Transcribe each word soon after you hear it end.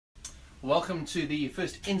Welcome to the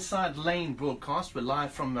first Inside Lane broadcast. We're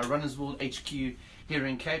live from Runners World HQ here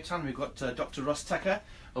in Cape Town. We've got Dr. Ross Tucker,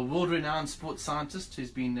 a world-renowned sports scientist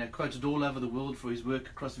who's been quoted all over the world for his work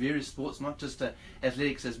across various sports, not just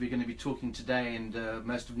athletics, as we're going to be talking today and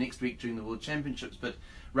most of next week during the World Championships, but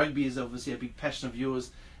rugby is obviously a big passion of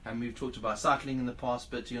yours. And we've talked about cycling in the past,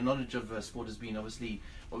 but your knowledge of sport has been obviously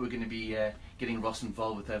what we're going to be getting Ross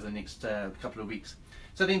involved with over the next couple of weeks.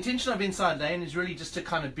 So the intention of Inside Lane is really just to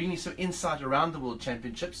kind of bring you some insight around the World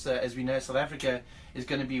Championships. As we know, South Africa is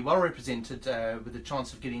going to be well represented with a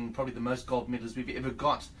chance of getting probably the most gold medals we've ever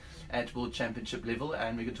got at World Championship level,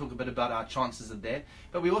 and we're going to talk a bit about our chances of there.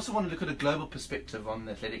 But we also want to look at a global perspective on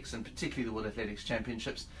athletics, and particularly the World Athletics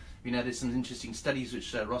Championships. We know there's some interesting studies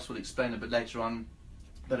which Ross will explain a bit later on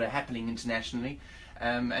that are happening internationally,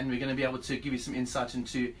 and we're going to be able to give you some insight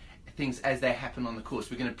into things as they happen on the course.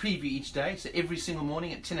 We're going to preview each day, so every single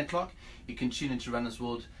morning at 10 o'clock you can tune into Runners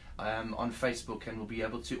World on Facebook, and we'll be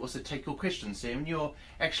able to also take your questions. So when you're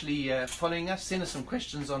actually following us, send us some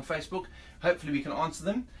questions on Facebook. Hopefully we can answer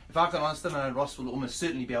them. If I can answer them, I know Ross will almost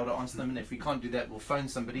certainly be able to answer them, and if we can't do that, we'll phone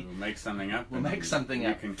somebody. We'll make something up. We'll make something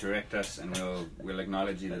up. You can correct us, and we'll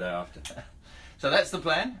acknowledge you the day after. So that's the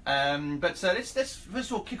plan. But so let's first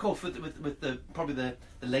of all kick off with probably the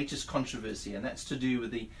latest controversy, and that's to do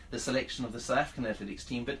with the selection of the South African athletics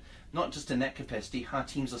team, but not just in that capacity, how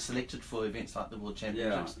teams are selected for events like the World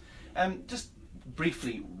Championships. Yeah. Just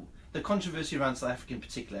briefly, the controversy around South Africa in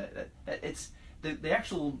particular, it's the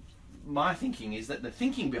actual, my thinking is that the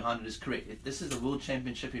thinking behind it is correct. If this is a World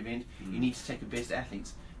Championship event, you need to take the best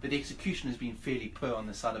athletes, but the execution has been fairly poor on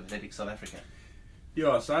the side of Athletics South Africa.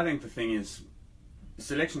 Yeah, so I think the thing is,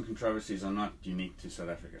 selection controversies are not unique to South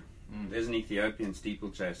Africa. There's an Ethiopian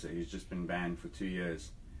steeplechaser who's just been banned for 2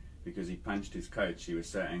 years because he punched his coach. He was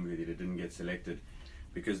so angry that he didn't get selected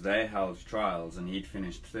because they held trials and he'd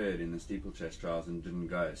finished third in the steeplechase trials and didn't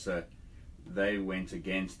go. So they went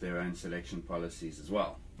against their own selection policies as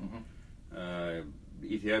well. The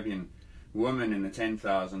Ethiopian women in the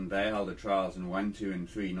 10,000, they held the trials and 1, 2 and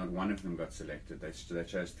 3, not one of them got selected. They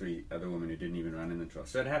chose 3 other women who didn't even run in the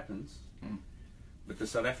trials. So it happens. But the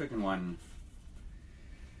South African one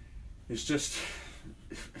is just,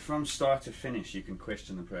 from start to finish, you can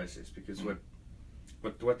question the process, because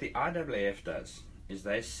what the IAAF does is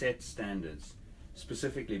they set standards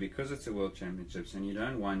specifically because it's a World Championships, and you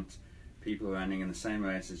don't want people running in the same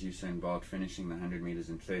race as Usain Bolt finishing the 100 meters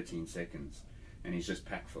in 13 seconds, and he's just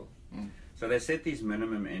packed full. So they set these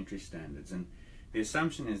minimum entry standards, and the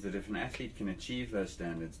assumption is that if an athlete can achieve those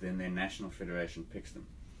standards, then their national federation picks them.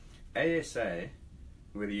 ASA,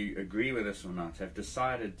 whether you agree with this or not, have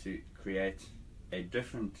decided to create a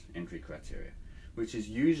different entry criteria, which is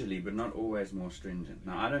usually, but not always, more stringent.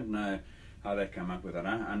 Now, I don't know how they come up with it.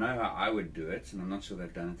 I know how I would do it, and I'm not sure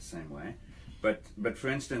they've done it the same way. But for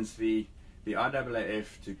instance, the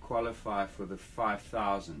IAAF, to qualify for the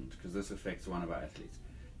 5,000, because this affects one of our athletes,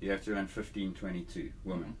 you have to run 15:22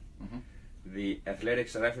 women. The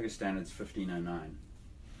Athletics South Africa standard is 15:09.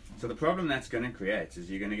 So the problem that's going to create is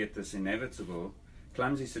you're going to get this inevitable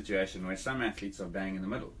clumsy situation where some athletes are bang in the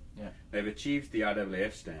middle. They've achieved the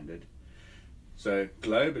IAAF standard, so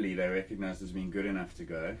globally they're recognized as being good enough to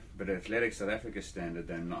go, but Athletics South Africa standard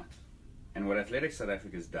they're not. And what Athletics South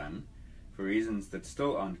Africa's done, for reasons that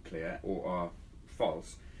still aren't clear or are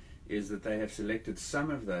false, is that they have selected some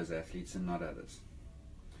of those athletes and not others.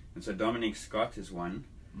 And so Dominique Scott is one,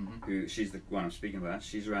 who, she's the one I'm speaking about.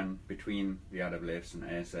 She's run between the IAAFs and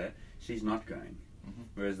ASA. She's not going.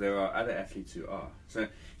 Whereas there are other athletes who are. So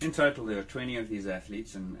in total there are 20 of these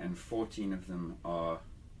athletes, and 14 of them are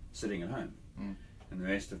sitting at home. And the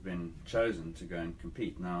rest have been chosen to go and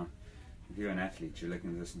compete. Now, if you're an athlete, you're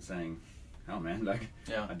looking at this and saying, oh man, like,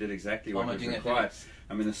 I did exactly what was required.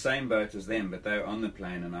 I'm in the same boat as them, but they're on the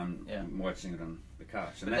plane and I'm watching it on the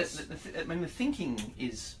couch. And that's, I mean, the thinking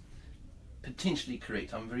is potentially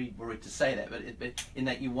correct. I'm very worried to say that, but in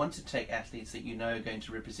that you want to take athletes that you know are going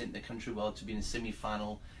to represent the country well to be in a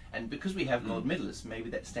semi-final, and because we have gold medalists, maybe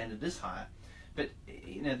that standard is higher. But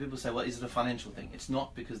you know, people say, well, is it a financial thing? It's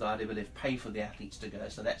not, because the IAAF pay for the athletes to go,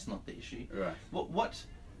 so that's not the issue. Right.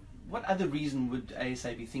 What other reason would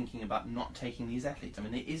ASA be thinking about not taking these athletes? I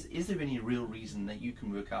mean, is there any real reason that you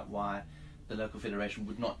can work out why the local federation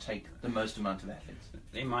would not take the most amount of athletes?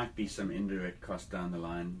 There might be some indirect cost down the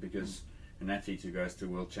line, because an athlete who goes to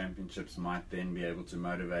World Championships might then be able to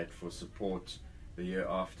motivate for support the year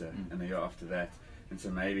after and the year after that. And so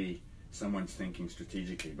maybe someone's thinking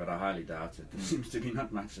strategically, but I highly doubt it. There seems to be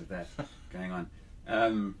not much of that going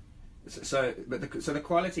on. So the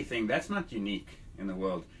quality thing, that's not unique in the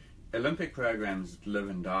world. Olympic programs live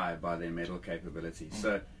and die by their medal capabilities.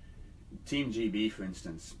 So Team GB, for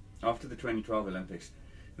instance, after the 2012 Olympics,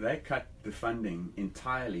 they cut the funding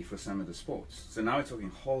entirely for some of the sports. So now we're talking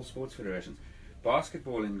whole sports federations.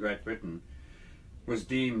 Basketball in Great Britain was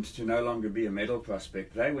deemed to no longer be a medal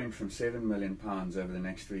prospect. They went from £7 million over the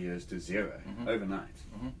next 3 years to zero overnight.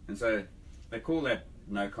 And so they call that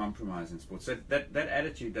no compromise in sports. So that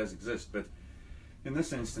attitude does exist, but in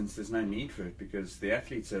this instance there's no need for it, because the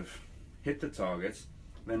athletes have hit the targets.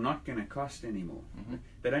 They're not going to cost anymore.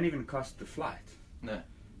 They don't even cost the flight. No.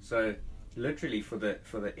 So literally for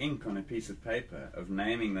the ink on a piece of paper of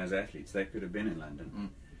naming those athletes, they could have been in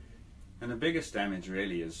London. And the biggest damage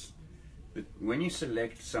really is that when you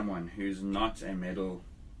select someone who's not a medal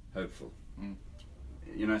hopeful,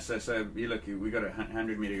 you know, so you look, we got a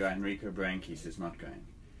 100-meter guy, Enrico Brankis, is not going.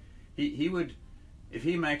 He would, if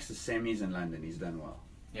he makes the semis in London, he's done well.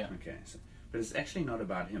 Yeah. Okay. So, but it's actually not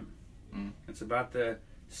about him. It's about the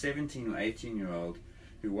 17 or 18-year-old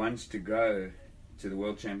who wants to go to the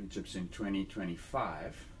World Championships in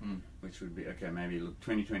 2025, which would be, okay, maybe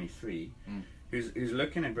 2023, who's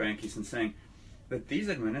looking at Brankis and saying that these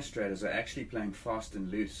administrators are actually playing fast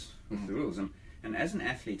and loose with the rules. And as an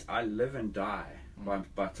athlete, I live and die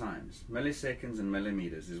by times. Milliseconds and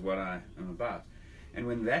millimeters is what I am about. And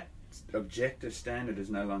when that objective standard is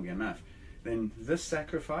no longer enough, then this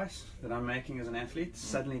sacrifice that I'm making as an athlete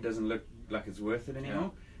suddenly doesn't look like it's worth it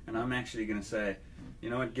anymore. And I'm actually going to say, you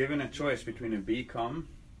know what, given a choice between a BCom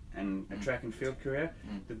and a track and field career,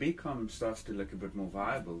 the BCom starts to look a bit more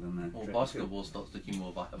viable than the Or basketball starts looking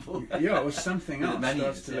more viable. Yeah, or something else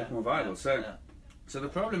starts to yeah. look more viable. Yeah. So the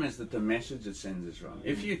problem is that the message it sends is wrong.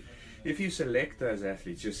 If you select those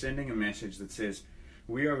athletes, you're sending a message that says,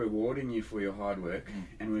 we are rewarding you for your hard work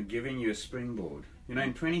and we're giving you a springboard. You know,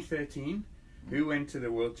 in 2013, who went to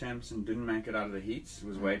the World Champs and didn't make it out of the heats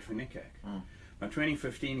was Wade van Niekerk. By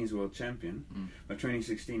 2015, he's world champion. By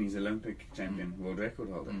 2016, he's Olympic champion, world record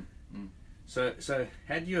holder. So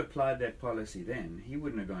had you applied that policy then, he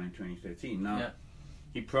wouldn't have gone in 2013. Now,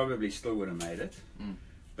 he probably still would have made it,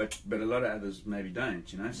 but a lot of others maybe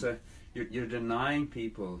don't, you know. So you're denying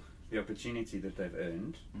people the opportunity that they've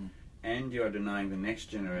earned, and you're denying the next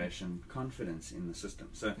generation confidence in the system.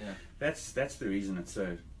 So that's the reason it's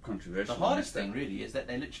so controversial. The hardest thing really is that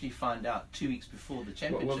they literally find out 2 weeks before the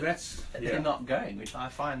championship well, that's, that they're not going, which I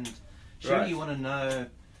find, surely you want to know,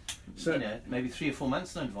 so, you know, maybe 3 or 4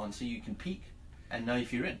 months in advance so you can peak and know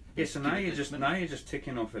if you're in. Yeah, so now you're just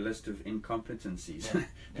ticking off a list of incompetencies.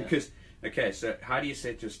 Because okay, so how do you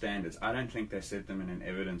set your standards? I don't think they set them in an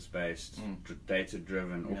evidence-based,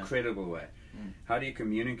 data-driven or credible way. How do you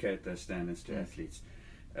communicate those standards to athletes?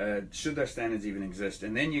 Should those standards even exist?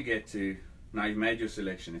 And then you get to, now you've made your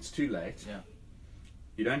selection, it's too late.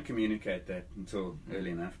 You don't communicate that until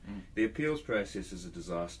early enough. The appeals process is a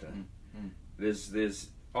disaster. There's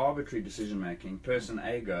arbitrary decision making. Person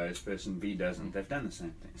A goes, person B doesn't. They've done the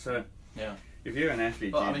same thing. So if you're an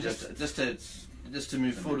athlete, well, I mean, just to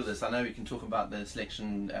move forward with this, I know we can talk about the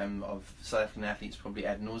selection of South African athletes probably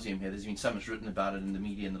ad nauseum here. There's been so much written about it in the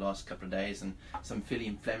media in the last couple of days, and some fairly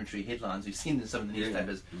inflammatory headlines we've seen in some of the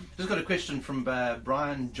newspapers. Just got a question from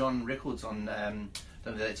Brian John Records on, I don't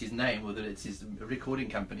know if that's his name or that it's his recording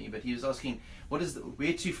company, but he was asking, where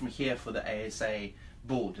to from here for the ASA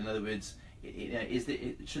board? In other words,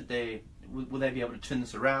 will they be able to turn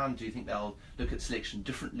this around? Do you think they'll look at selection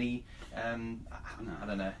differently? I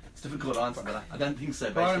don't know. It's a difficult answer, but I don't think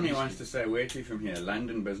so. Part of me wants to say, where to from here?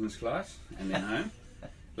 London business class and then home.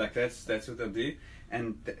 Like that's what they'll do.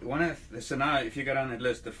 And so now, if you go down that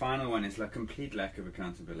list, the final one is like complete lack of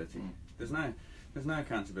accountability. There's no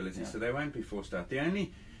accountability, so they won't be forced out. The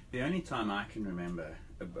only time I can remember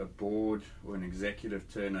a board or an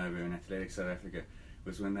executive turnover in Athletics South Africa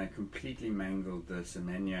was when they completely mangled the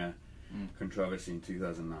Semenya controversy in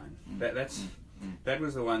 2009. That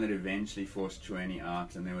was the one that eventually forced Chouini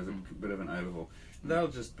out, and there was a bit of an overhaul. They'll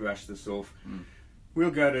just brush this off. We'll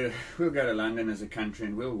go to London as a country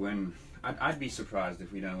and we'll win. I'd be surprised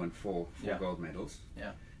if we don't win four gold medals.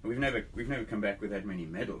 We've never come back with that many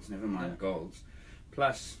medals. Never mind golds.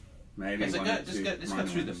 Plus maybe let's two. Let's go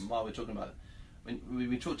through them while we're talking about it. When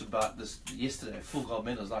we talked about this yesterday, 4 gold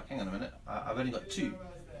medals. Like, hang on a minute, I've only got 2.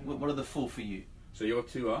 What are the 4 for you? So your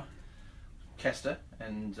 2 are Castor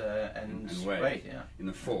and Wade. In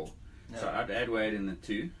the 4. So I'd add Wade in the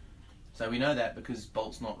 2. So we know that because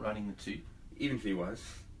Bolt's not running the 2. Even if he was.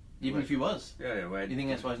 Even if he was. Yeah, Wade. You think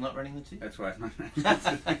that's why he's not running the 2? That's why he's not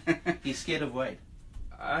running. He's scared of Wade.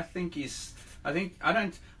 I don't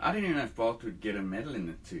even know if Bolt would get a medal in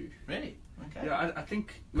the 2. Really? Okay. Yeah, I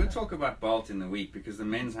think we'll talk about Bolt in the week because the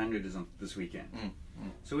men's 100 is on this weekend.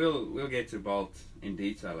 So we'll get to Bolt in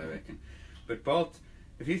detail, I reckon. But Bolt,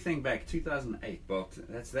 if you think back, 2008, Bolt,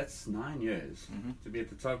 that's 9 years to be at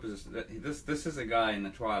the top of this is a guy in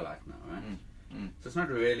the twilight now, right? So it's not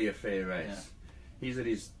really a fair race. Yeah. He's at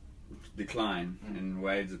his decline and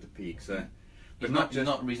Wade's at the peak. So, but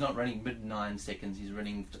he's not running mid 9 seconds. He's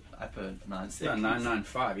running upper 9 seconds. No,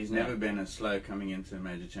 9.95. He's never been as slow coming into a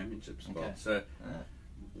major championships. Okay. Bolt.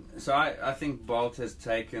 So I think Bolt has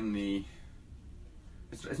taken the.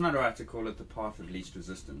 It's not right to call it the path of least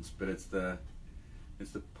resistance, but it's the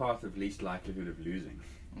path of least likelihood of losing.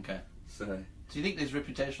 Okay. So do you think there's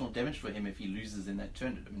reputational damage for him if he loses in that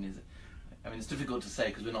tournament? I mean, it's difficult to say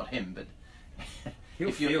because we're not him, but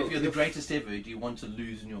if you're the greatest ever, do you want to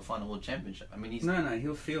lose in your final world championship? I mean, no,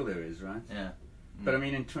 he'll feel there is, right? Yeah. But I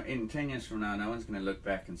mean, in 10 years from now, no one's going to look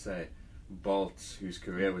back and say Bolt, whose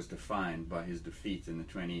career was defined by his defeat in the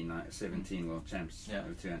 2017 World Champs. Yeah,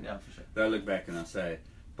 for sure. They'll look back and they'll say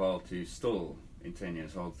Bolt, who still in 10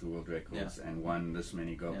 years holds the world records and won this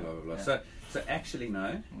many gold, blah blah blah. Yeah. So actually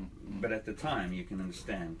no, but at the time you can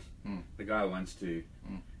understand the guy wants to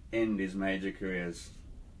end his major careers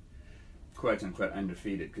quote unquote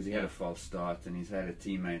undefeated because he had a false start and he's had a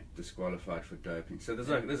teammate disqualified for doping. So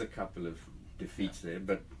there's a couple of defeats there,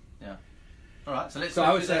 but all right. So let's. So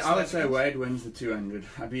I would say Wade wins the 200.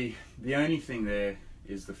 The only thing there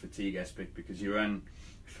is the fatigue aspect because you run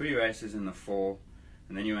 3 races in the 4,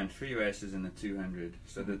 and then you run 3 races in the 200.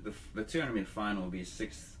 So the 200 meter final will be a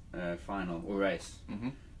 6th final or race,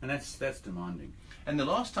 and that's demanding. And the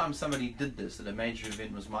last time somebody did this at a major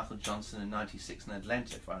event was Michael Johnson in '96 in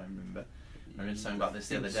Atlanta, if I remember. I read something about this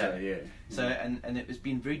the other day. So and it has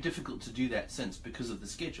been very difficult to do that since because of the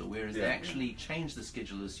schedule. Whereas they actually changed the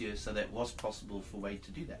schedule this year, so that it was possible for Wade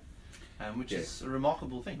to do that, which is a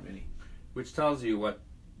remarkable thing, really. Which tells you what.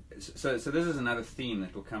 So this is another theme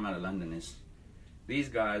that will come out of London is these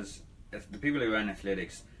guys, the people who run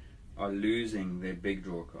athletics, are losing their big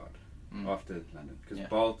draw card after London because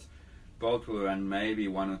Bolt will run maybe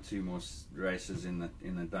 1 or 2 more races in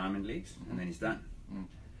the Diamond Leagues and then he's done.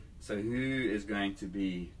 So who is going to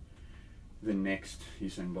be the next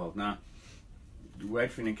Usain Bolt? Now,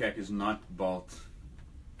 Wade Finch is not Bolt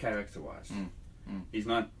character-wise. He's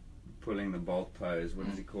not pulling the Bolt pose. What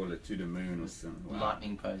does he call it? To the moon or something?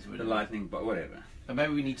 Lightning pose. The lightning, but whatever. But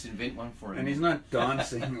maybe we need to invent one for him. And he's not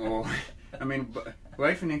dancing or. I mean,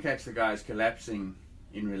 Wade Finch, the guy, is collapsing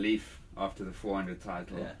in relief after the 400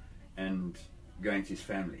 title and going to his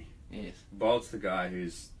family. Yes. Bolt's the guy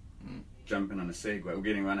who's jumping on a Segway or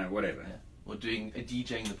getting run over, whatever. Or doing a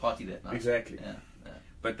DJing the party that night. Exactly.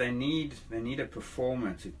 But they need a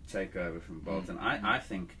performer to take over from Bolt, and I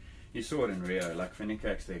think you saw it in Rio. Like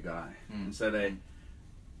Finnick's their guy, and so they.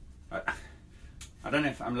 I don't know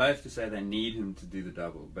if I'm loath to say they need him to do the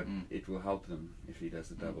double, but it will help them if he does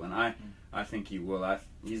the double, and I think he will.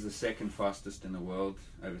 He's the 2nd fastest in the world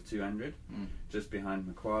over 200, just behind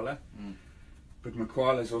Makwala. But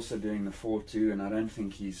Makwala's also doing the 4-2, and I don't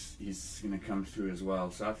think he's going to come through as well.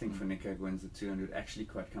 So I think Finch wins the 200 actually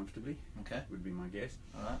quite comfortably. Okay, would be my guess.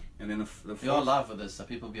 All right. And then the fourth, we are live with this, so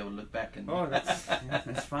people will be able to look back and. Oh, that's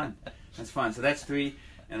fine. That's fine. So that's 3,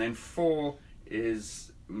 and then 4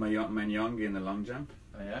 is Manyonga in the long jump.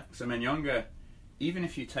 Oh yeah. So Manyonga, even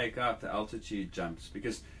if you take out the altitude jumps,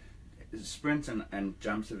 because sprint and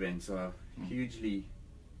jumps events are hugely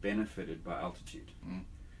benefited by altitude.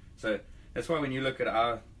 So that's why when you look at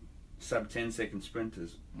our sub 10-second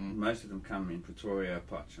sprinters, most of them come in Pretoria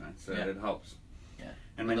Potch, right? So it helps. Yeah.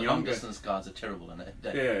 And the long distance guys are terrible in it.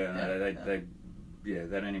 They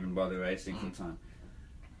don't even bother racing for time.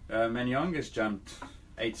 Manyonga's jumped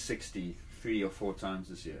 860 3 or 4 times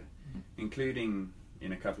this year, including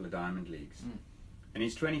in a couple of Diamond Leagues. And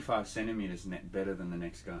he's 25 centimeters better than the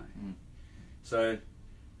next guy. So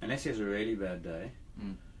unless he has a really bad day,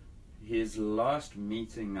 his last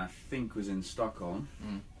meeting I think was in Stockholm,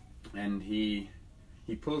 and he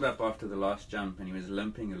pulled up after the last jump and he was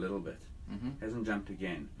limping a little bit. Hasn't jumped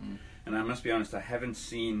again. And I must be honest, I haven't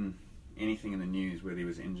seen anything in the news whether he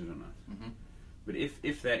was injured or not. But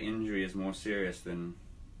if that injury is more serious than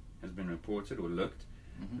has been reported or looked,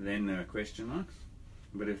 then there are question marks.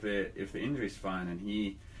 But if the injury's fine and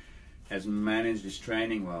he has managed his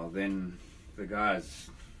training well, then the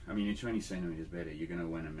guy's, I mean, you're 20 centimeters better, you're going to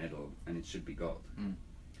win a medal, and it should be gold.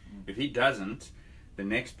 If he doesn't, the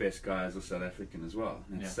next best guy is a South African as well,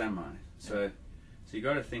 and it's Samai. So you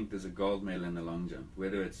got to think there's a gold medal in the long jump,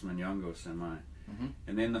 whether it's Manyonga or Samai.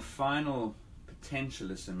 And then the final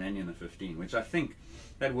potential is Semenya in the 15, which I think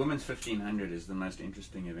that women's 1500 is the most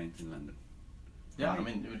interesting event in London. Yeah, I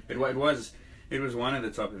mean it was one of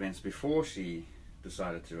the top events before she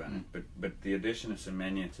decided to run it. But the addition of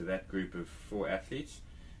Semenya to that group of 4 athletes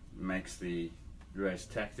makes the race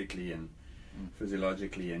tactically and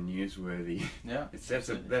physiologically and newsworthy. Yeah, that's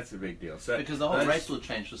a big deal. So because the whole race will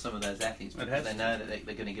change for some of those athletes because they know that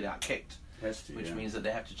they're going to get out kicked. Which means that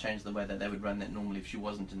they have to change the way that they would run that normally if she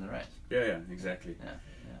wasn't in the race. Yeah, exactly.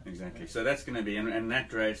 Exactly. So that's going to be, and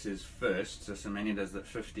that race is first. So Semenya does the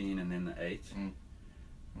 15 and then the 8,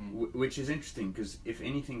 which is interesting because if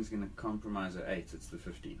anything's going to compromise at 8, it's the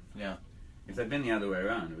 15. Yeah. If they'd been the other way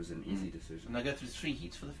around, it was an easy decision. And they go through 3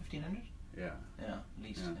 heats for the 1500. Yeah. Yeah, at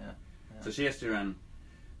least. Yeah. So she has to run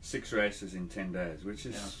 6 races in 10 days, which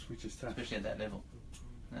is tough, especially at that level.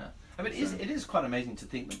 Yeah. I mean, it is quite amazing to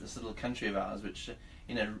think that this little country of ours, which,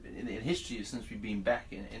 in history since we've been back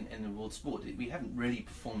in the world sport, we haven't really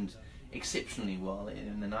performed exceptionally well.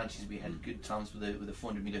 In the 90s, we had good times with the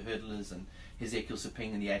 400-meter hurdlers and Ezekiel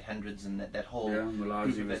Seping in the 800s and that whole group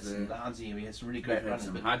of vets and Lazi. We had some really great runners.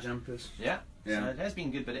 Some high jumpers. Yeah. So it has been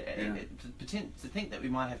good, but to think that we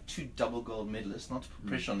might have 2 double gold medalists, not to put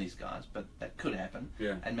pressure on these guys, but that could happen.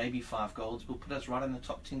 Yeah. And maybe 5 golds will put us right in the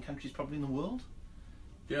top 10 countries probably in the world.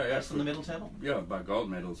 Yeah, That's on the medal table? Yeah, by gold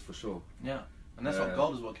medals for sure. Yeah, and that's what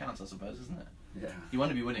gold is what counts, I suppose, isn't it? Yeah. You want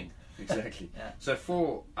to be winning. Exactly. Yeah.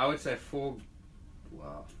 So I would say 4,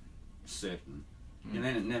 certain. And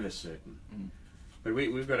then never certain. But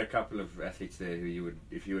we've got a couple of athletes there who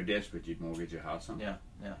if you were desperate, you'd mortgage your house on. Yeah,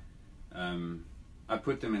 yeah. I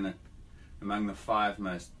put them among the 5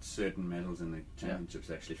 most certain medals in the championships,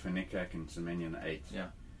 actually, for Nikak and Semenya in the 8. Yeah.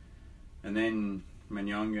 And then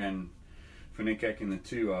Manyonga and Funekak in the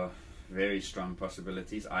 2 are very strong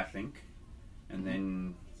possibilities, I think. And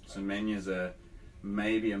then Semenya's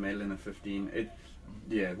maybe a medal in the 15.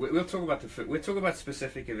 We'll talk about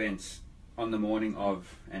specific events on the morning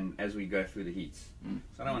of and as we go through the heats.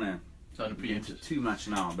 So I don't want to preempt it too much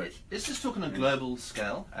now, but let's just talk on a global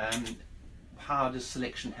scale. How does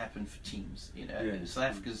selection happen for teams? South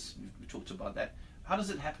Africa's, we talked about that. How does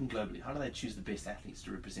it happen globally? How do they choose the best athletes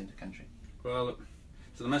to represent the country? Well,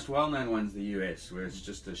 so the most well-known one's the US, where it's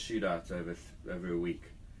just a shootout over a week,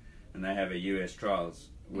 and they have a US trials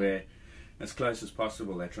where, as close as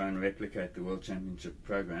possible, they try and replicate the World Championship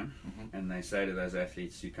program, and they say to those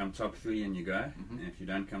athletes, "You come top 3 and you go, and if you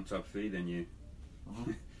don't come top 3, then you."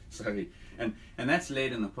 Sorry, and that's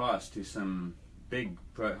led in the past to some big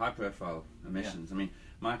high-profile omissions. Yeah. I mean,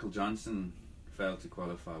 Michael Johnson failed to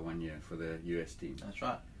qualify 1 year for the US team. That's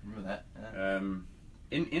right. Remember that. Yeah.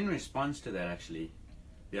 In response to that, actually,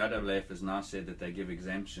 the IAAF has now said that they give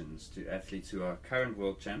exemptions to athletes who are current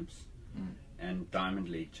world champs and Diamond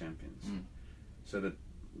League champions. So that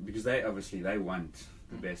because they want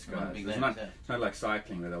the best guys. It's not like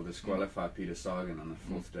cycling where they'll disqualify Peter Sagan on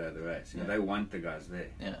the 4th day of the race. They want the guys there.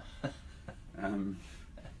 Yeah.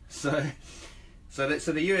 So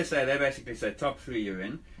the USA, they basically say top 3 you're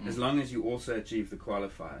in, as long as you also achieve the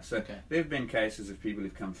qualifier. So there have been cases of people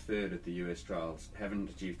who've come 3rd at the US trials, haven't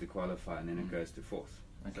achieved the qualifier, and then it goes to 4th.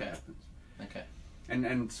 Okay. That happens. Okay.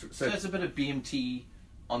 And so it's a bit of BMT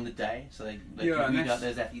on the day, so they weed out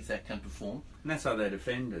those athletes that can perform. And that's how they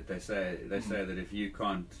defend it. They say that if you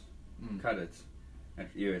can't cut it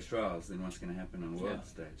at US trials, then what's going to happen on world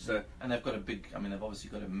stage? So and they've got they've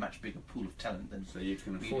obviously got a much bigger pool of talent than. So you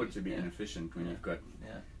can afford to be inefficient when you've got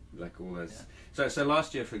like all those. Yeah. So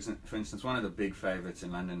last year, for instance, one of the big favourites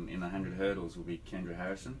in London in the 100 hurdles will be Kendra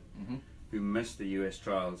Harrison, who missed the US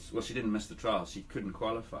trials. Well, she didn't miss the trials; she couldn't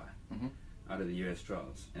qualify out of the US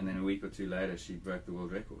trials, and then a week or 2 later, she broke the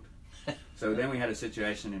world record. So then we had a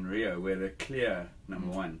situation in Rio where the clear number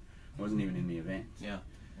 1 wasn't even in the event. Yeah.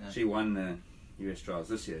 She won the US trials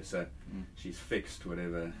this year, so she's fixed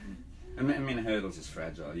whatever. I mean, hurdles is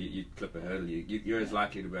fragile. You clip a hurdle, you're as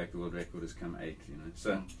likely to break the world record as come 8th,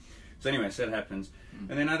 So anyway, so that happens.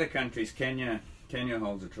 And then other countries, Kenya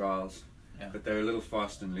holds the trials, but they're a little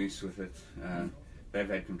fast and loose with it. They've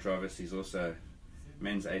had controversies also.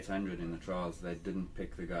 Men's 800 in the trials, they didn't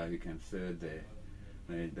pick the guy who came 3rd there.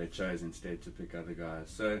 They chose instead to pick other guys.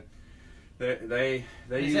 So they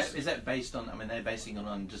is that based on? I mean, they're basing it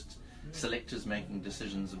on just selectors making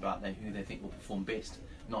decisions about who they think will perform best,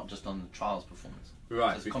 not just on the trials performance.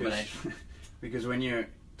 Right, so it's a combination. Because when you're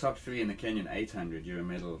top 3 in the Kenyan 800, you're a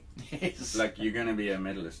medal. Yes. Like you're going to be a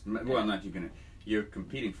medalist. Well, not you're going to. You're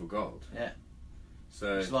competing for gold. Yeah.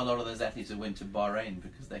 So which is why a lot of those athletes who went to Bahrain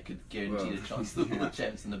because they could guarantee a chance to the world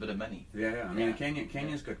champs and a bit of money. Yeah. I mean,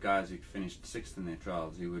 Kenya's got guys who finished 6th in their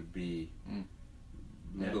trials who would be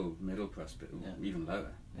medal prospect, even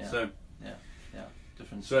lower. Yeah. So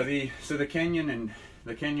different. So the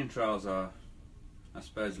Kenyan trials are, I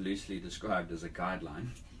suppose, loosely described as a guideline,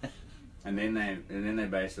 and then they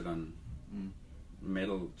base it on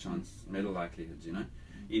medal likelihoods.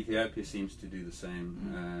 Ethiopia seems to do the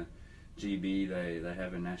same. GB, they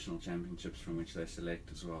have a national championships from which they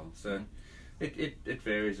select as well. So it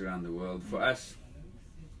varies around the world. For us,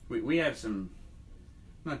 we have some,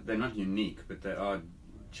 they're not unique, but they are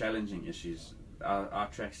challenging issues. Our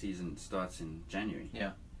track season starts in January.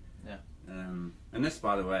 Yeah. And this,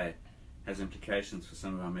 by the way, has implications for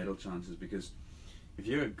some of our medal chances, because if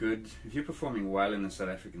you're performing well in the South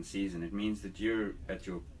African season, it means that you're at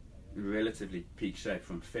your relatively peak shape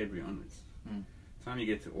from February onwards. By the time you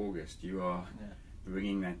get to August, you are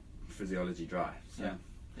bringing that physiology drive. So,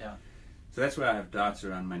 so that's where I have doubts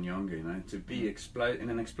around Manyonga, you know, to be in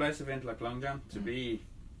an explosive event like long jump, to be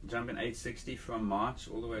jumping 860 from March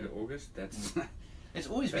all the way to August, that's it's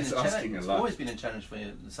always been a challenge. It's always been a challenge for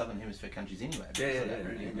the Southern Hemisphere countries anyway.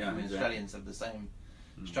 I mean, Australians have the same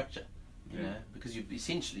structure, you know, because you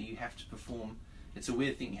have to perform. It's a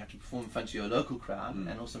weird thing. You have to perform in front of your local crowd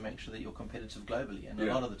and also make sure that you're competitive globally. And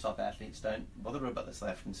a lot of the top athletes don't bother about the South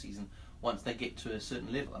African season once they get to a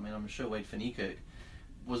certain level. I mean, I'm sure Wade van Niekerk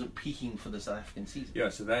wasn't peaking for the South African season. Yeah,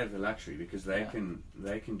 so they have the luxury because they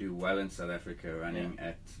can do well in South Africa running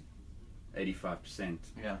at 85%.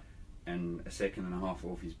 Yeah. And a second and a half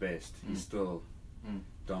off his best. He's still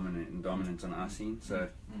dominant on our scene. So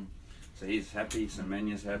he's happy.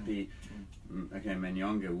 Semenya's happy. Okay,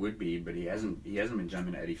 Manyonga would be, but he hasn't been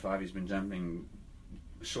jumping at 85. He's been jumping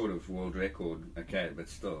short of world record. Okay, but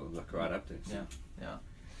still like right up there. So. Yeah.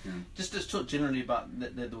 Just to talk generally about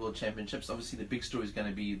the World Championships. Obviously, the big story is going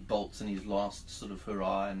to be Bolt's and his last sort of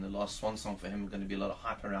hurrah and the last swan song for him. Going to be a lot of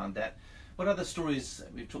hype around that. What other stories?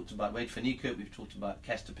 We've talked about Wade van Niekerk. We've talked about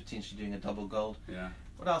Castor potentially doing a double gold. Yeah.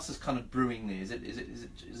 What else is kind of brewing there? Is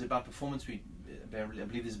it about performance? I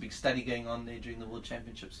believe there's a big study going on there during the World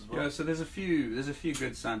Championships as well. Yeah. So there's a few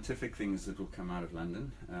good scientific things that will come out of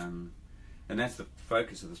London, and that's the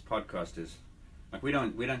focus of this podcast. Is like we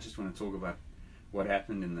don't just want to talk about what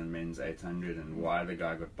happened in the men's 800 and why the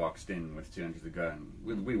guy got boxed in with 200 to go,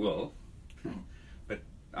 and we will, but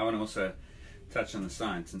I want to also touch on the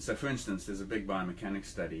science. And so, for instance, there's a big biomechanics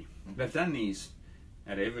study. They've done these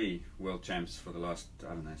at every World Champs for the last,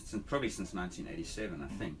 I don't know, probably since 1987, I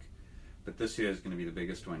think. But this year is going to be the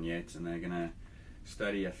biggest one yet, and they're going to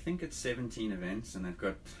study, I think it's 17 events, and they've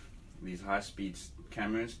got these high-speed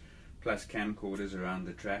cameras plus camcorders around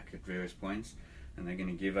the track at various points, and they're going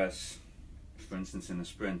to give us, for instance, in the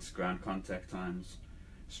sprints, ground contact times,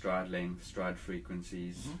 stride length, stride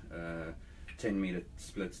frequencies, 10-meter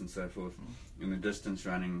splits and so forth. In the distance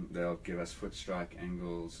running, they'll give us foot strike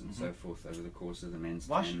angles and so forth over the course of the men's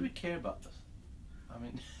 10. Why should we care about this? I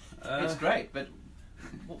mean, it's great, but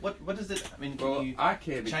what is it? I mean, I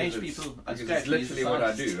care because it's literally what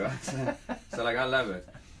I do, right? So like, I love it.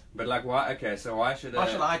 But like, why? Okay, so why should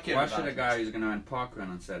a guy who's going to run park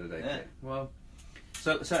run on Saturday care? Well,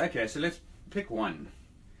 so let's pick one.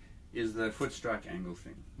 Is the foot strike angle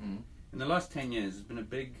thing. In the last 10 years,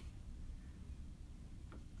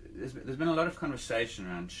 there's been a lot of conversation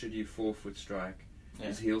around should you forefoot strike,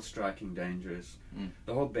 is heel striking dangerous.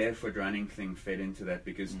 The whole barefoot running thing fed into that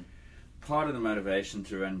because part of the motivation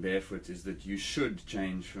to run barefoot is that you should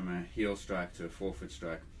change from a heel strike to a forefoot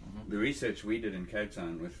strike. The research we did in Cape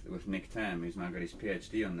Town with Nick Tam, who's now got his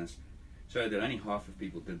PhD on this, showed that only half of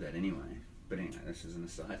people did that anyway. But anyway, this is an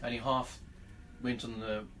aside. Only half went on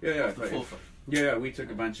the forefoot. Yeah, we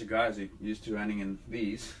took a bunch of guys who used to running in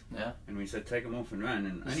these, and we said take them off and run.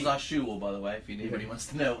 And this is our shoe wall, by the way. If anybody wants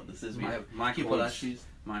to know what this is, we keep all our shoes.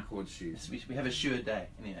 Mike Ward's shoes. We have a shoe a day,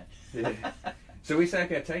 anyway. So we say,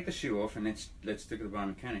 okay, take the shoe off and let's stick with the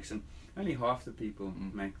biomechanics. And only half the people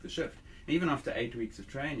make the shift. Even after 8 weeks of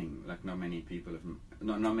training, like not many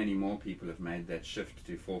more people have made that shift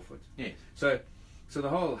to forefoot. Yes. So the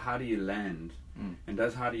whole how do you land, and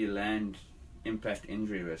does how do you land impact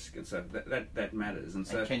injury risk, and so that matters. And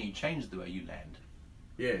so can you change the way you land?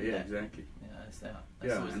 Yeah, exactly.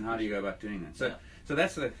 Yeah, and how do you go about doing that? So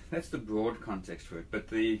that's the broad context for it. But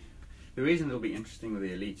the reason it'll be interesting with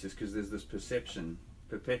the elites is because there's this perception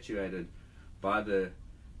perpetuated by the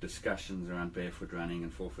discussions around barefoot running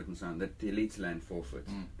and forefoot and so on that the elites land forefoot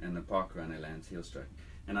and the park runner lands heel strike.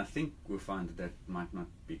 And I think we'll find that might not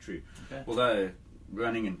be true. Okay. Although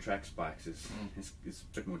running in track spikes is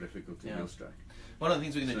a bit more difficult to heel strike. One of the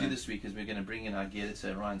things we're going to do this week is we're going to bring in our gear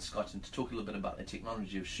editor Ryan Scott and to talk a little bit about the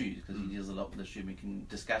technology of shoes, because he deals a lot with the shoe. We can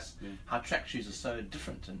discuss how track shoes are so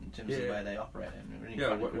different in terms of the way they operate. And really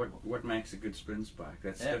what makes a good sprint spike?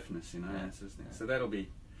 That's stiffness, you know. That's the thing. So that'll be,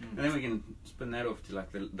 and then we can spin that off to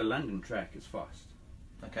like the London track is fast.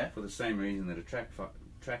 Okay. For the same reason that a track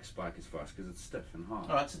spike is fast, because it's stiff and hard.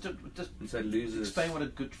 All right. So just it loses. Explain what a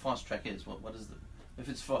good fast track is. What is the if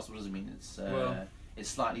it's fast? What does it mean? It's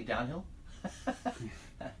slightly downhill.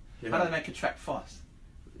 How do they make a track fast?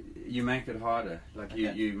 You make it harder. Like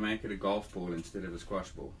Okay. you make it a golf ball instead of a squash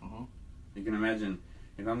ball. Mm-hmm. You can imagine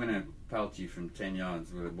if I'm going to pelt you from 10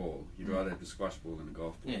 yards with a ball, you'd rather have a squash ball than a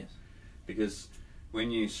golf ball. Yes. Because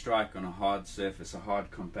when you strike on a hard surface, a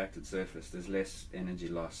hard compacted surface, there's less energy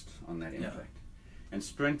lost on that impact. And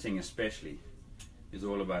sprinting especially is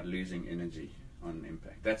all about losing energy on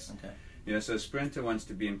impact. That's Okay. so a sprinter wants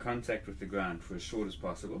to be in contact with the ground for as short as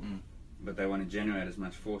possible, but they want to generate as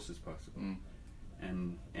much force as possible.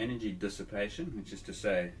 And energy dissipation, which is to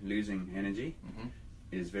say losing energy,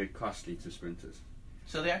 is very costly to sprinters.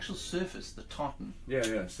 So the actual surface, the tartan,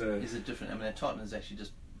 So is it different? I mean, a tartan is actually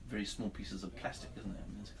just very small pieces of plastic, isn't it? I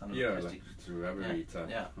mean, it's kind of like plastic. it's a rubbery type.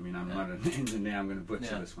 Yeah. I mean, I'm not an engineer. I'm going to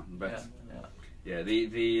butcher this one, but Yeah.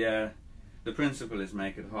 the principle is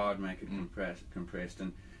make it hard, make it compressed,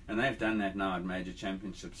 and they've done that now at major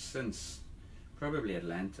championships since probably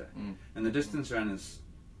Atlanta. And the distance runners,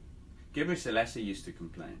 Gebre Selassie used to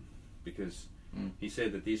complain because he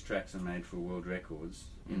said that these tracks are made for world records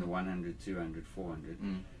in the 100, 200, 400,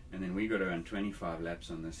 and then we got to run 25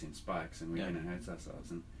 laps on this in spikes, and we're going to hurt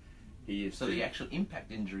ourselves. And he used So to, the actual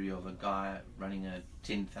impact injury of a guy running a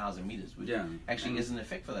 10,000 meters would actually is an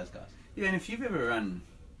effect for those guys. Yeah, and if you've ever run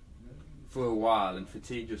for a while and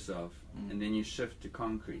fatigued yourself, and then you shift to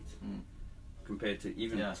concrete compared to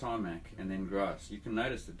even tarmac and then grass, you can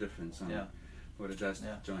notice the difference on what it does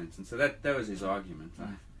to joints. And so that was his argument.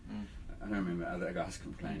 I don't remember other guys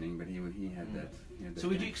complaining, but he had that. He had that So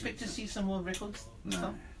would you connection. expect to see some world records?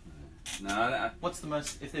 No. No, What's the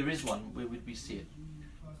most, if there is one, where would we see it?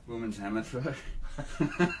 women's hammer throw.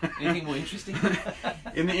 Anything more interesting?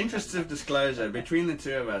 In the interests of disclosure, between the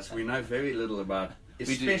two of us, we know very little about,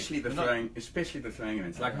 especially the throwing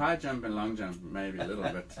events, like high jump and long jump, maybe a little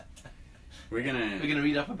bit. We're gonna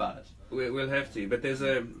read up about it. We'll have to, but there's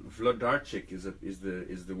a Vlodarczyk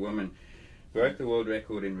is the woman broke the world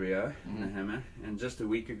record in Rio in the hammer, and just a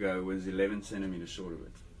week ago was 11 centimeters short of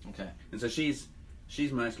it. Okay. And so she's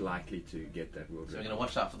most likely to get that world So we're record. going to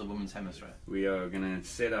watch out for the women's hammer throw. We are going to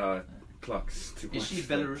set our clocks to. Is she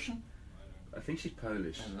Belarusian? I think she's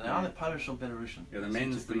Polish. They are either Polish or Belarusian. Yeah, the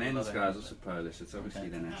men's guys also Polish. It's obviously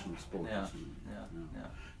their national sport.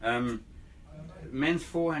 Yeah. Men's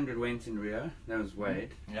 400 went in Rio. That was Wade.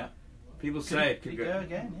 Yeah. People say it could could go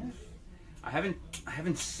again. Yeah. I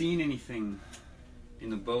haven't seen anything in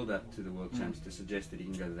the build-up to the World Champs to suggest that he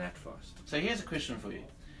can go that fast. So here's a question for you.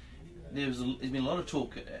 There's been a lot of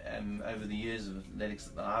talk over the years of athletics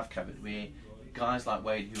that I've covered where guys like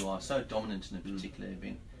Wade, who are so dominant in a particular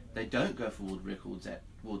event, they don't go for world records at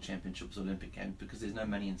World Championships or Olympic Games because there's no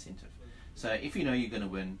money incentive. So if you know you're going to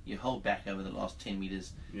win, you hold back over the last 10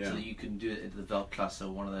 meters so that you can do it at the Weltklasse or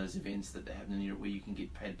one of those events that they have in Europe where you can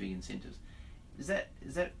get paid big incentives. Is that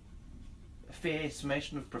a fair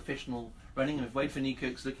estimation of professional running? If Wade van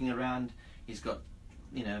Niekerk's looking around, he's got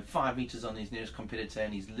 5 meters on his nearest competitor,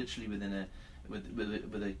 and he's literally within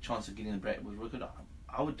with a chance of getting the world record.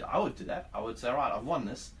 I would do that. I would say, all right, I've won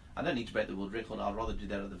this. I don't need to break the world record. I'd rather do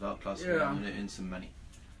that at the Weltklasse where I'm going to earn some money.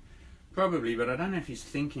 Probably, but I don't know if he's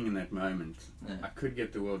thinking in that moment, Yeah. I could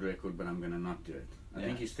get the world record, but I'm going to not do it. I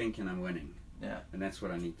think he's thinking I'm winning, and that's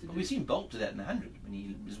what I need to But do. we've seen Bolt do that in the 100 when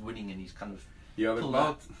he was winning and he's kind of Yeah, pulled but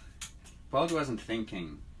out. Bolt wasn't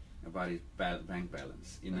thinking about his bank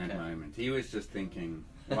balance in that moment. He was just thinking,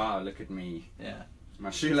 wow, look at me. Yeah.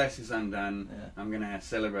 My shoelace is undone. Yeah. I'm going to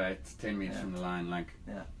celebrate 10 meters from the line.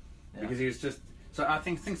 Because he was just... So I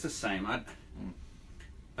think the same. I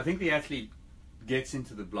think the athlete gets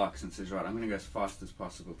into the blocks and says, right, I'm going to go as fast as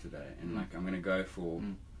possible today. And I'm going to go for...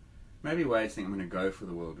 Maybe Wade's thinking I'm going to go for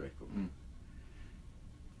the world record.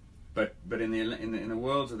 But in the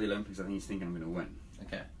worlds of the Olympics, I think he's thinking I'm going to win.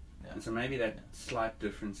 Okay. Yeah. And so maybe that slight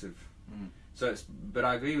difference of... But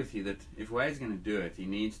I agree with you that if Wade's going to do it, he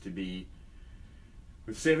needs to be...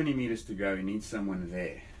 With 70 meters to go, he needs someone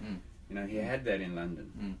there. He had that in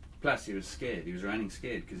London. Plus, he was scared. He was running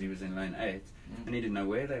scared because he was in lane 8 and he didn't know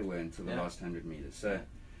where they were until the last 100 meters. So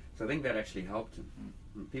I think that actually helped him.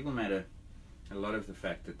 People made a lot of the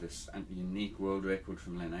fact that this unique world record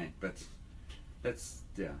from lane 8, but that's,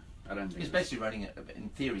 I don't think... He's basically running, in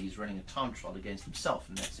theory, he's running a time trial against himself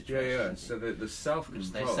in that situation. So the self-control...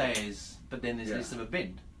 Which they say is, but then there's less of a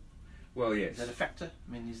bend. Well, yes. Is that a factor?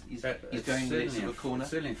 I mean, he's It's going less of a it's corner.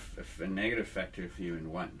 certainly a negative factor for you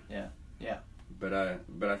in one. Yeah. But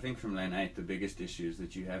I think from lane 8, the biggest issue is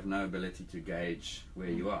that you have no ability to gauge where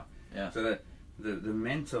you are. Yeah. So the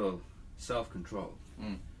mental self-control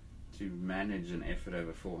to manage an effort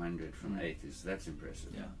over 400 from 8 that's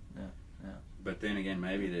impressive. Yeah. But then again,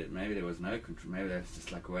 maybe there was no control. Maybe that's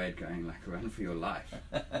just like Wade going like, run for your life.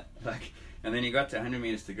 Like, and then he got to 100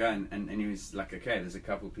 meters to go, and he was like, okay, there's a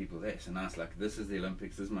couple of people there. So now it's like, this is the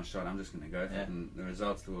Olympics, this is my shot, I'm just going to go for it. And the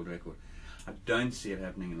result's the world record. I don't see it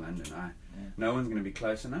happening in London. No one's going to be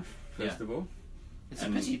close enough, first of all. It's a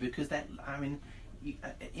pity, because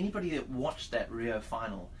anybody that watched that Rio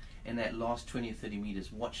final in that last 20 or 30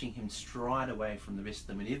 meters, watching him stride away from the rest of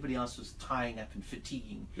them, and everybody else was tying up and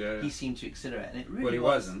fatiguing, he seemed to accelerate, and it really He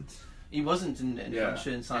wasn't I'm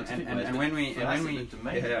sure in scientific ways. And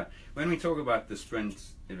when we talk about the sprint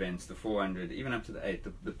events, the 400, even up to the 8,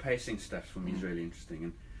 the pacing stuff for me is really interesting.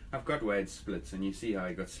 And I've got Wade's splits, and you see how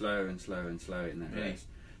he got slower and slower and slower in that race.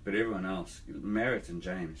 But everyone else, Merritt and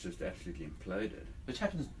James, just absolutely imploded. Which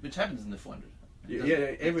happens in the 400.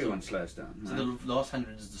 Everyone slows down. So the last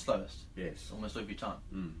 100 is the slowest. Yes, almost every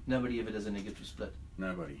time. Nobody ever does a negative split.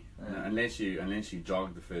 Nobody, no, unless you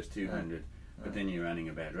jog the first 200, but then you're running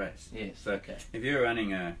a bad race. Yes. So if you're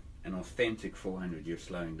running an authentic 400, you're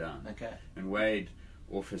slowing down. And Wade,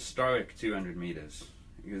 off historic 200 meters,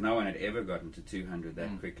 because no one had ever gotten to 200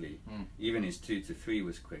 that quickly. Even his 2 to 3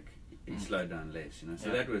 was quick. He slowed down less, So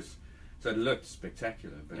that was, so it looked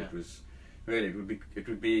spectacular, but it was really, it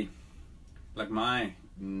would be like my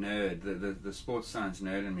nerd, the sports science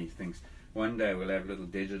nerd in me thinks one day we'll have little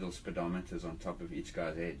digital speedometers on top of each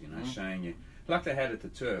guy's head, showing you, like they had at the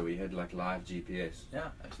tour, we had like live GPS. Yeah,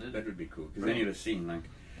 absolutely. That would be cool, because then you'd have seen like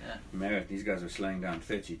Merritt, these guys were slowing down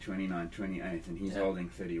 30, 29, 28, and he's holding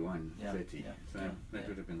 31, 30. So that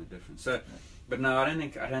would have been the difference. So, but no, I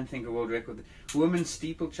don't think a world record. Women's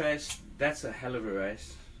steeplechase, that's a hell of a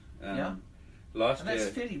race. Last year, that's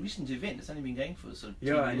a fairly recent event. It's only been going for sort of 2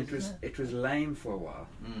 years, and it was lame for a while.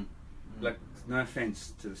 Like, no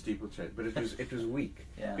offense to the steeplechase, but it was weak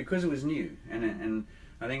because it was new, and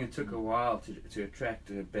I think it took a while to attract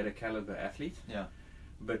a better caliber athlete.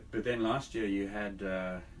 But then last year you had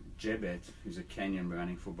Jebet, who's a Kenyan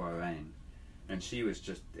running for Bahrain, and she was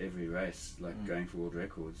just every race like going for world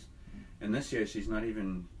records. And this year she's not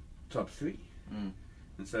even top 3.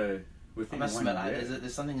 And so within I must admit,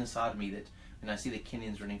 there's something inside me that when I see the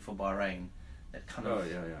Kenyans running for Bahrain, that kind of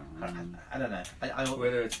I don't know.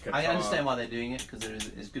 Whether it's Qatar, I understand why they're doing it, because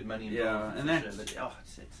there's good money involved. And that's it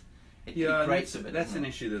grates a bit. That's an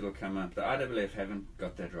issue that'll come up. The IAAF haven't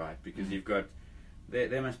got that right, because you've got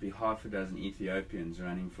there must be half a dozen Ethiopians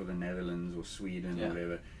running for the Netherlands or Sweden or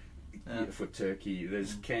whatever. For Turkey,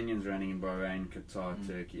 there's Kenyans running in Bahrain, Qatar,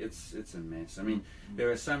 Turkey. It's a mess. I mean, there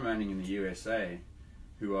are some running in the USA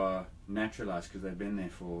who are naturalized because they've been there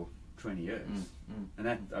for 20 years, and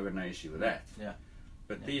that I've got no issue with that.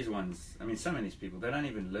 But these ones, I mean, some of these people, they don't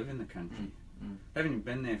even live in the country. They haven't even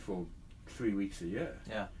been there for 3 weeks a year.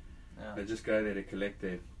 They just go there to collect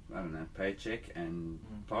their, I don't know, paycheck and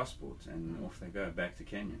passport, and off they go back to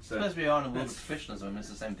Kenya. So I suppose we are in a world of professionalism. I mean, it's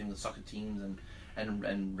the same thing with soccer teams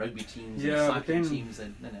and rugby teams and cycling teams.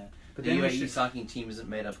 And but the UAE cycling team isn't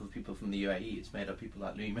made up of people from the UAE. It's made up of people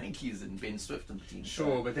like Louis Meintjes and Ben Swift and the team.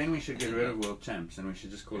 Sure, but then we should get rid of World Champs, and we should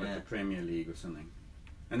just call it the Premier League or something.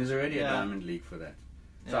 And there's already a Diamond League for that.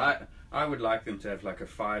 So I would like them to have like a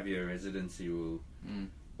 5-year residency rule,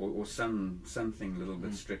 or something a little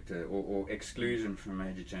bit stricter, or exclusion from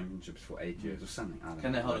major championships for 8 years or something. I don't know.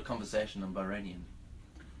 Can they hold a conversation on Bahrainian?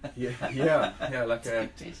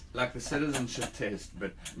 like the citizenship test,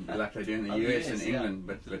 but like they do in the US and England,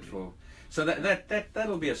 but for so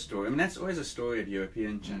that'll be a story. I mean, that's always a story of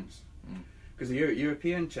European champs, because the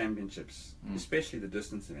European championships, especially the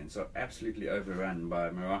distance events, are absolutely overrun by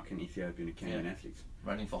Moroccan, Ethiopian, and Kenyan athletes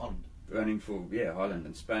running for Holland. Running for Holland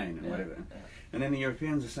and Spain and whatever, and then the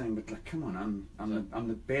Europeans are saying, "But like, come on, I'm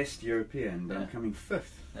the best European, but I'm coming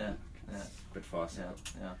 5th." It's a bit farcical.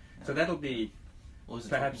 So that'll be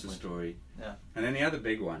perhaps a story. And then the other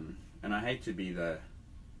big one, and I hate to be the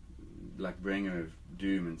like bringer of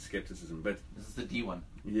doom and skepticism, but this is the D one.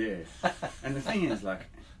 Yeah, and the thing is, like,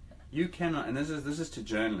 you cannot, and this is to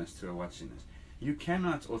journalists who are watching this. You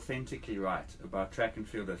cannot authentically write about track and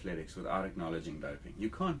field athletics without acknowledging doping. You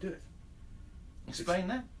can't do it. Explain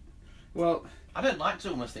that. Well, I don't like to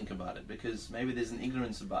almost think about it, because maybe there's an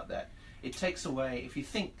ignorance about that. It takes away, if you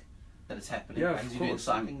think that it's happening, as you do in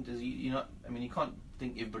cycling, you not? I mean, you can't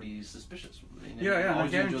think everybody is suspicious. I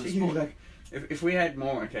guarantee you, like, if we had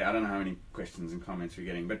more, I don't know how many questions and comments we're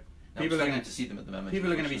getting, but people are going to see them at the moment.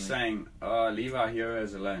 People are going to be saying, "Oh, leave our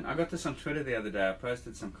heroes alone." I got this on Twitter the other day. I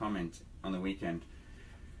posted some comment on the weekend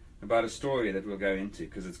about a story that we'll go into,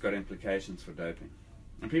 because it's got implications for doping.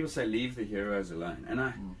 And people say, "Leave the heroes alone." And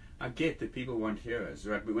I get that people want heroes,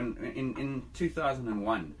 right? But when in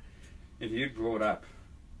 2001, if you brought up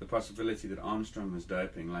the possibility that Armstrong was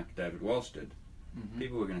doping like David Walsh did,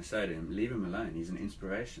 people were going to say to him, leave him alone, he's an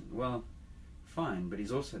inspiration. Well, fine, but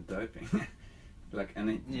he's also doping.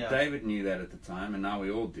 David knew that at the time, and now we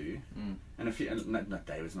all do. And not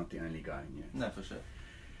David's not the only guy who knew it. No, for sure.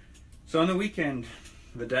 So on the weekend,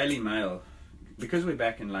 the Daily Mail, because we're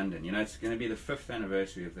back in London, it's going to be the 5th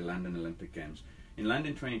anniversary of the London Olympic Games. In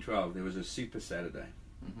London 2012, there was a Super Saturday.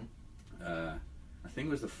 I think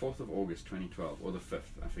it was the 4th of August 2012, or the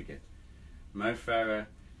 5th, I forget. Mo Farah,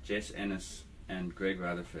 Jess Ennis, and Greg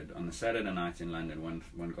Rutherford on the Saturday night in London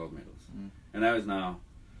won gold medals. And that was now,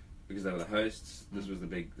 because they were the hosts, this was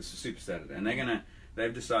Super Saturday. And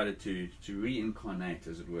they've decided to reincarnate,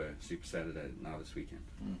 as it were, Super Saturday now this weekend.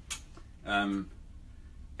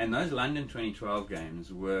 And those London 2012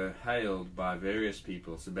 games were hailed by various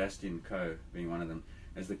people, Sebastian Coe being one of them,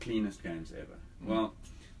 as the cleanest games ever. Well,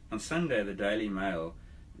 on Sunday, the Daily Mail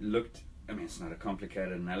looked, it's not a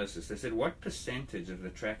complicated analysis, they said what percentage of the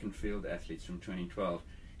track and field athletes from 2012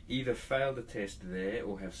 either failed a test there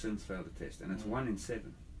or have since failed a test, and it's 1 in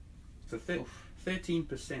 7. So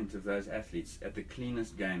 13% of those athletes at the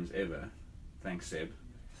cleanest games ever, thanks Seb,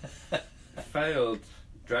 failed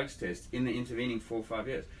drugs tests in the intervening 4 or 5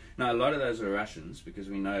 years. Now, a lot of those are Russians, because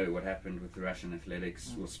we know what happened with the Russian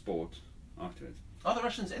athletics or sport afterwards. Are the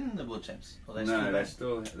Russians in the World Champs? No,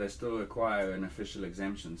 they still require an official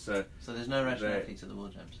exemption. So there's no Russian athletes at the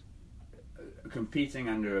World Champs? Competing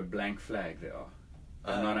under a blank flag, there are.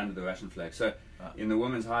 But not under the Russian flag. So in the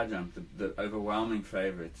women's high jump, the overwhelming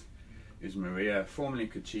favourite is Maria, formerly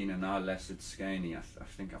Kuchina, now Lasitskani. I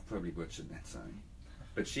think I've probably butchered that, sorry.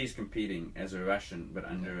 But she's competing as a Russian, but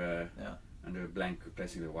under a blank,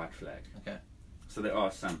 replacing the white flag. Okay. So there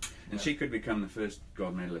are some. And she could become the first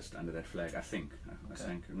gold medalist under that flag, I think. I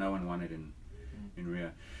think. No one won it in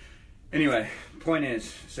Rio. Anyway, point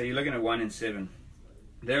is, so you're looking at 1 in 7.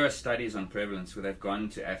 There are studies on prevalence where they've gone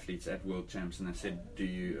to athletes at World Champs and they've said, do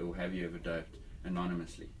you or have you ever doped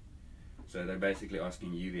anonymously? So they're basically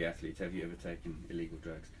asking you, the athlete, have you ever taken illegal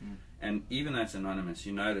drugs? And even though it's anonymous,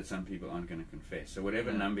 you know that some people aren't going to confess. So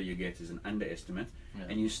whatever number you get is an underestimate,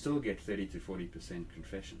 and you still get 30 to 40%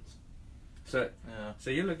 confessions. So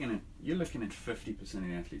you're looking at 50% of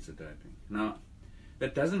the athletes are doping. Now,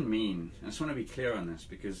 that doesn't mean, I just want to be clear on this,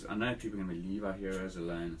 because I know people are going to leave our heroes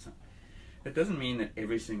alone and so on. That doesn't mean that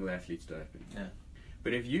every single athlete's doping.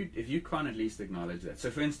 But if you can't at least acknowledge that. So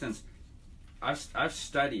for instance, I've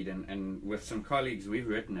studied, and with some colleagues, we've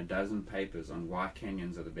written a dozen papers on why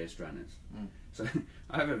Kenyans are the best runners. So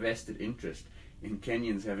I have a vested interest in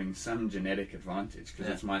Kenyans having some genetic advantage,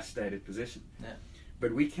 because it's my stated position.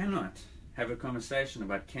 But we cannot have a conversation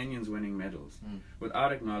about Kenyans winning medals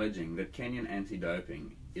without acknowledging that Kenyan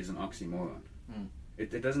anti-doping is an oxymoron.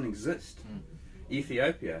 It doesn't exist.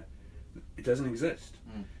 Ethiopia, it doesn't exist.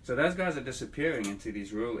 So those guys are disappearing into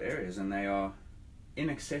these rural areas, and they are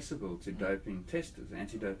inaccessible to doping testers,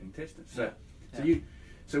 anti-doping testers.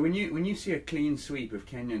 So when you see a clean sweep of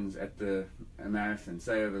Kenyans at the marathon,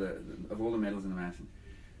 say of all the medals in the marathon,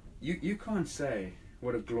 you can't say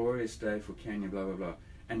what a glorious day for Kenya, blah blah blah,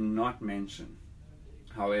 and not mention,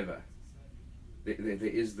 however, there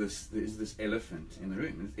is this elephant in the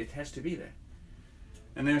room. It has to be there.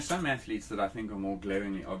 And there are some athletes that I think are more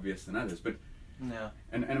glaringly obvious than others. But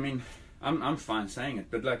and I mean, I'm fine saying it,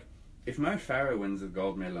 but like, if Mo Farah wins a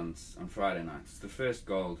gold medal on Friday night, it's the first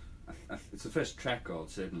gold. It's the first track gold,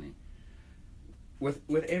 certainly.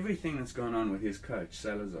 With everything that's gone on with his coach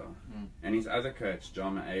Salazar and his other coach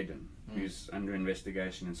Jama Aiden, who's under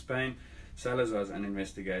investigation in Spain, Salazar's under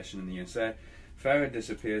investigation in the USA. Farah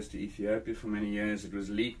disappears to Ethiopia for many years. It was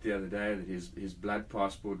leaked the other day that his blood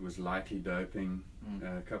passport was likely doping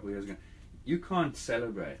a couple of years ago. You can't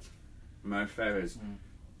celebrate Mo Farah's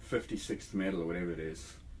 56th medal or whatever it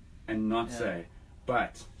is and not say,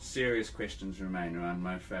 but serious questions remain around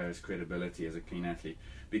Mo Farah's credibility as a clean athlete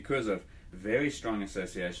because of very strong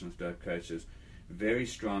association with dope coaches, very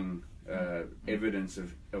strong evidence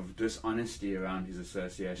of dishonesty around his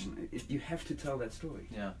association. You have to tell that story.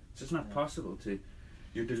 It's just not possible to.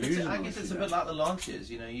 You're delusional. I guess it's a bit like the Lance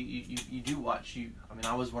years. You know, you do watch. I mean,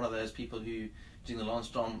 I was one of those people who, during the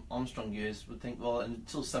Lance Armstrong years, would think, well,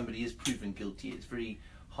 until somebody is proven guilty, it's very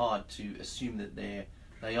hard to assume that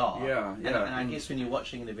they are. And I guess when you're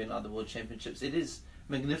watching an event like the World Championships, it is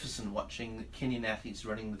magnificent watching Kenyan athletes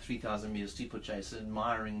running the 3,000 meter steeplechase,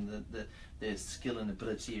 admiring their skill and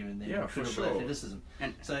ability and their incredible athleticism.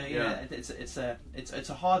 And so it's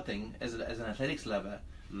a hard thing as an athletics lover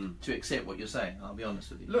to accept what you're saying. I'll be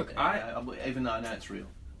honest with you. Look, even though I know it's real.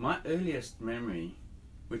 My earliest memory,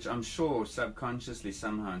 which I'm sure subconsciously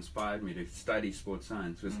somehow inspired me to study sports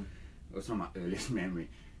science, was well, it's not my earliest memory.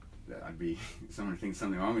 I'd be someone thinks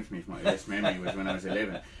something wrong with me if my earliest memory was when I was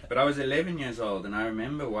 11. But I was 11 years old, and I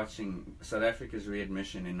remember watching South Africa's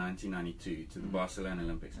readmission in 1992 to the Barcelona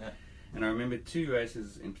Olympics. Yeah. And I remember two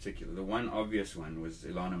races in particular. The one obvious one was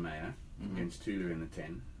Ilana Meyer against Tulu in the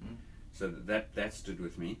 10. So that stood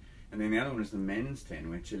with me. And then the other one was the men's 10,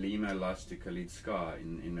 where Chilima lost to Khalid Skar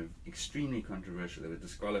in an extremely controversial. There were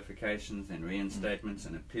disqualifications and reinstatements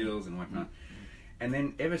and appeals and whatnot. And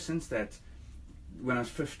then ever since that, when I was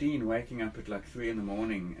 15, waking up at like 3 in the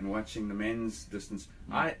morning and watching the men's distance,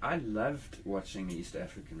 I loved watching the East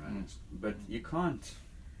African runners. But you can't.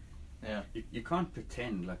 Yeah. You can't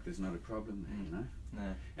pretend like there's not a problem there, you know.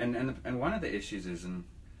 No. And one of the issues is, and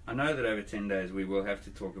I know that over 10 days we will have to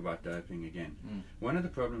talk about doping again. One of the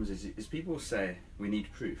problems is people say we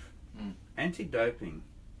need proof. Anti-doping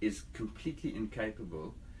is completely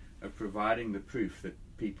incapable of providing the proof that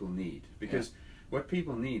people need, because what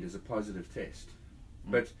people need is a positive test.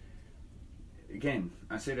 But again,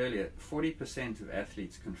 I said earlier, 40% of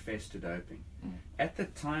athletes confess to doping. At the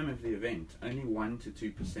time of the event, only 1 to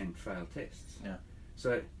 2% fail tests. Yeah.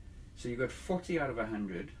 So you got 40 out of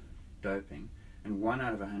 100 doping and 1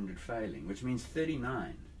 out of 100 failing, which means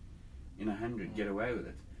 39 in 100 get away with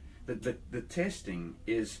it. The testing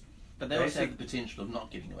is. But they also have the potential of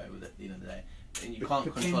not getting away with it at the end of the day. And you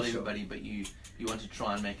can't control everybody, but you want to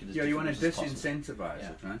try and make it as you want to difficult as possible. disincentivize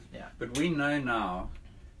it, right? Yeah. But we know now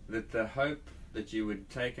that the hope that you would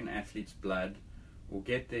take an athlete's blood or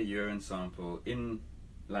get their urine sample in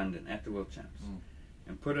London at the World Champs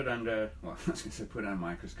and put it under, well, I was going to say put it under a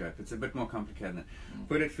microscope. It's a bit more complicated than that.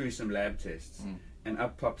 Put it through some lab tests and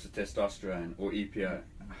up pops a testosterone or EPO.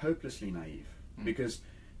 Hopelessly naive, because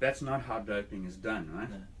that's not how doping is done, right?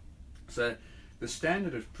 No. So the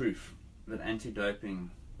standard of proof that anti-doping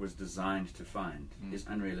was designed to find is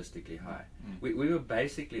unrealistically high. We were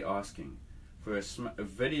basically asking for a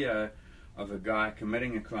video of a guy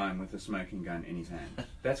committing a crime with a smoking gun in his hand.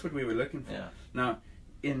 That's what we were looking for. Yeah. Now,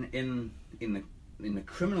 in the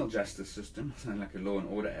criminal justice system, sound like a Law and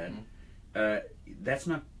Order ad, that's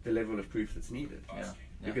not the level of proof that's needed.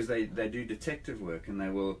 Because they do detective work, and they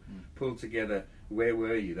will pull together, where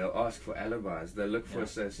were you? They'll ask for alibis, they'll look for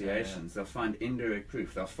associations, they'll find indirect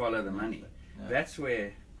proof, they'll follow the money. That's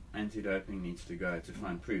where anti-doping needs to go to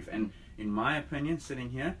find proof. And in my opinion, sitting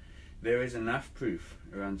here, there is enough proof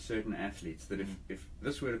around certain athletes that if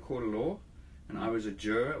this were a court of law and I was a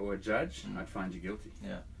juror or a judge, I'd find you guilty.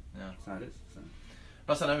 That's how it is. So.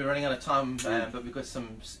 Ross, I know we're running out of time, but we've got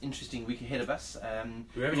some interesting week ahead of us. Do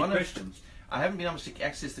we have any questions? I haven't been able to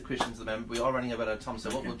access the questions at the moment. We are running about out of time,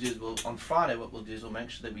 so what we'll do is on Friday we'll make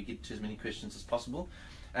sure that we get to as many questions as possible.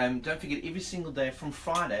 Don't forget, every single day from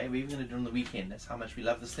Friday, we're even going to do it on the weekend. That's how much we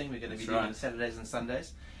love this thing. We're going to be doing it on Saturdays and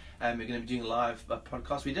Sundays. We're going to be doing a live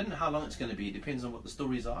podcast. We don't know how long it's going to be. It depends on what the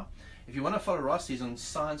stories are. If you want to follow Ross, he's on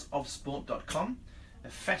scienceofsport.com. A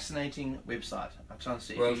fascinating website. I'm trying to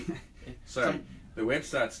see. The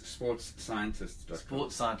website's sportsscientists.com.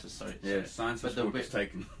 Sports scientists, sorry. Yeah, Science of Sport was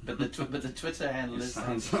taken. But the Twitter handle is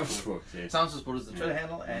Science of Sport. Yes. Science of Sport is the Twitter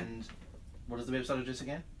handle, and what is the website address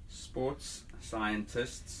again?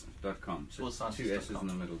 Sportsscientists.com. So Sportsscientists.com. 2 S's in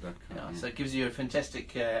the middle.com. Yeah, so it gives you a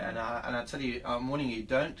fantastic, and I tell you, I'm warning you,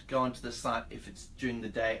 don't go onto the site if it's during the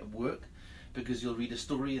day at work, because you'll read a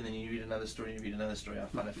story and then you read another story and you read another story. I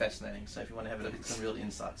find it fascinating. So if you want to have a look at some real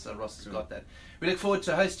insights, so Ross has got that. We look forward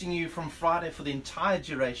to hosting you from Friday for the entire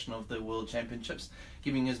duration of the World Championships,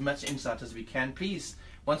 giving as much insight as we can. Please,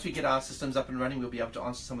 once we get our systems up and running, we'll be able to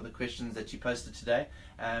answer some of the questions that you posted today.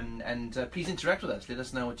 And please interact with us. Let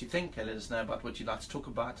us know what you think. Let us know about what you'd like to talk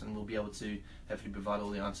about, and we'll be able to hopefully provide all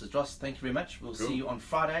the answers. Ross, thank you very much. We'll see you on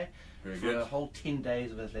Friday for a whole 10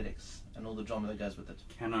 days of athletics and all the drama that goes with it.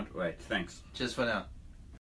 Cannot wait. Thanks. Cheers for now.